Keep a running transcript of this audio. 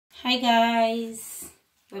Hi guys,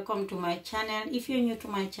 welcome to my channel. If you're new to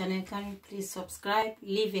my channel, can you please subscribe,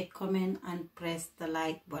 leave a comment and press the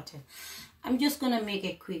like button. I'm just gonna make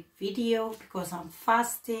a quick video because I'm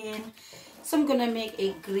fasting, so I'm gonna make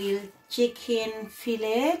a grilled chicken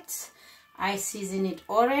fillet. I season it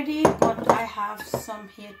already, but I have some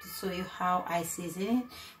here to show you how I season it.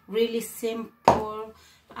 Really simple.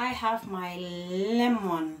 I have my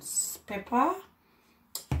lemon pepper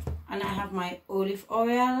and I have my olive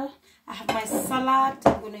oil. I have my salad.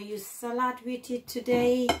 I'm gonna use salad with it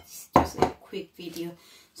today. It's just a quick video,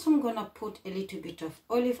 so I'm gonna put a little bit of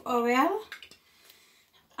olive oil,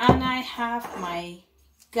 and I have my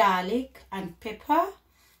garlic and pepper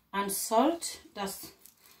and salt. That's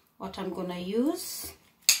what I'm gonna use.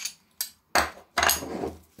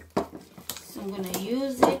 So I'm gonna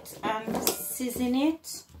use it and season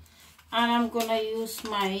it, and I'm gonna use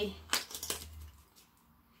my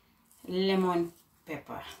lemon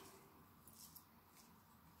pepper.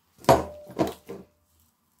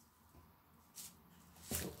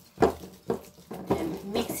 And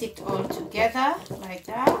mix it all together like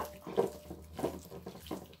that,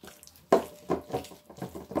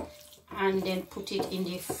 and then put it in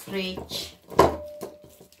the fridge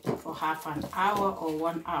for half an hour or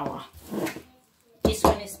 1 hour. This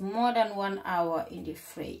one is more than 1 hour in the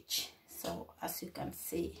fridge, so as you can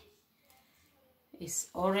see, it's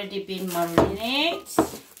already been marinated.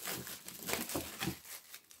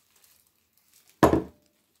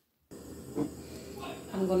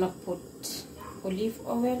 I'm gonna put olive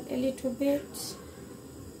oil a little bit.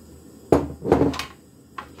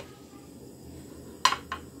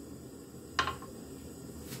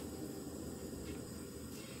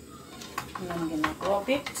 And I'm gonna rub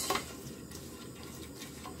it.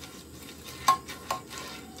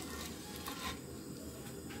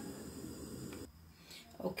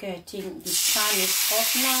 Okay, I think the pan is hot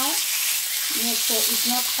now. Make sure it's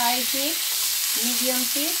not high heat, medium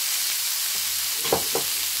heat.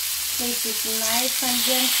 Place it nice and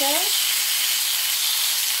gentle.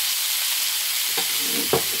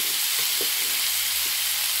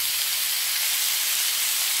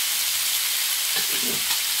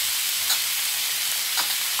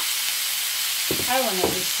 I want it to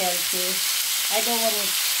be healthy. I don't want it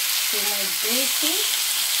too much greasy.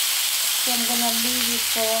 So I'm gonna leave it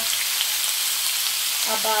for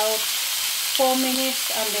about 4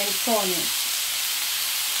 minutes and then turn it.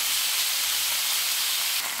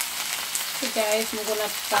 So guys, I'm gonna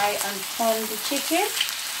try and turn the chicken.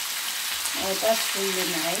 Oh, that's really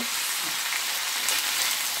nice.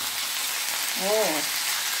 Oh,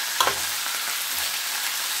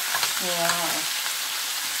 wow.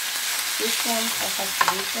 This one I have to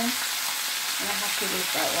leave them, and I have to leave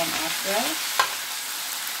that one as well.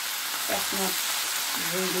 That's not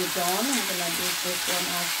really done. I'm gonna do this one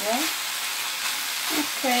as well.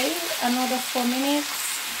 Okay, another 4 minutes.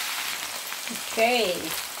 Okay,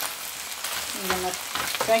 I'm gonna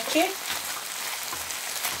stretch it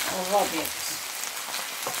or rub it.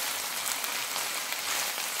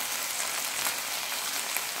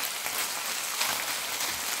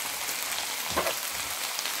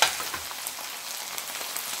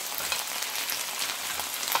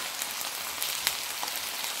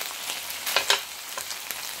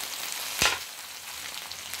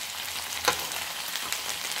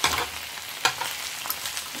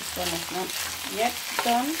 This one is not yet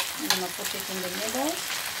done. I'm going to put it in the middle.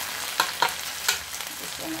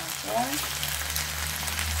 This one as well.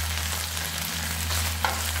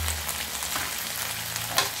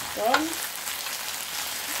 That's done.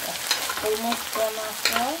 That's almost done as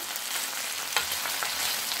well.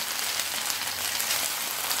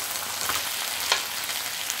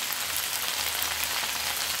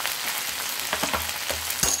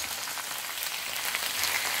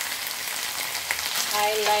 I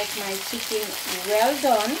like my chicken well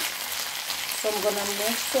done, so I'm gonna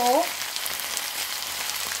make sure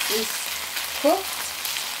it's cooked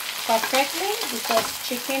perfectly, because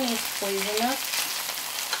chicken is poisonous.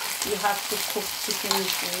 You have to cook chicken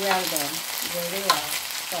well done, very well.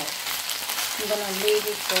 So I'm gonna leave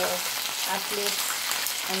it for at least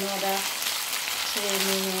another 3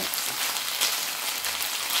 minutes,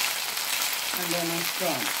 and then it's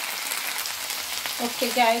done.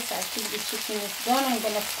 Okay guys, I think the chicken is done. I'm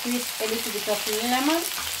gonna squeeze a little bit of lemon.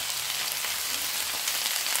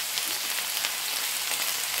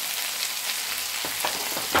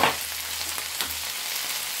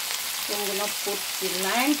 So I'm gonna put the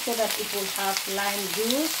lime so that it will have lime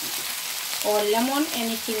juice or lemon,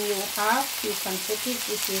 anything you have, you can put it.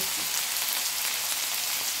 This is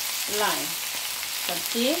lime.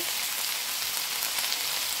 Okay.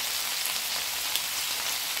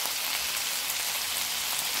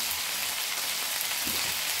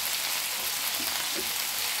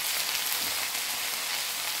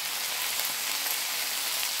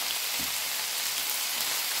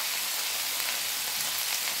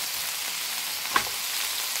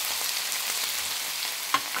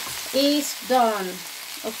 is done.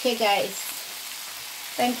 Okay guys,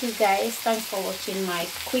 thank you guys, thanks for watching my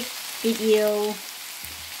quick video,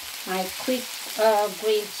 my quick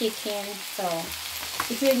grilled chicken. So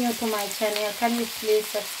if you're new to my channel, can you please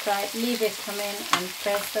subscribe, leave a comment and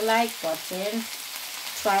press the like button.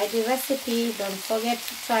 Try the recipe. Don't forget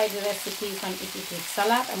to try the recipe. You can eat it with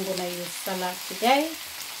salad. I'm gonna use salad today.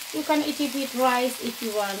 You can eat it with rice if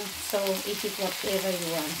you want, so eat it whatever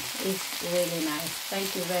you want. It's really nice.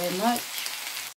 Thank you very much.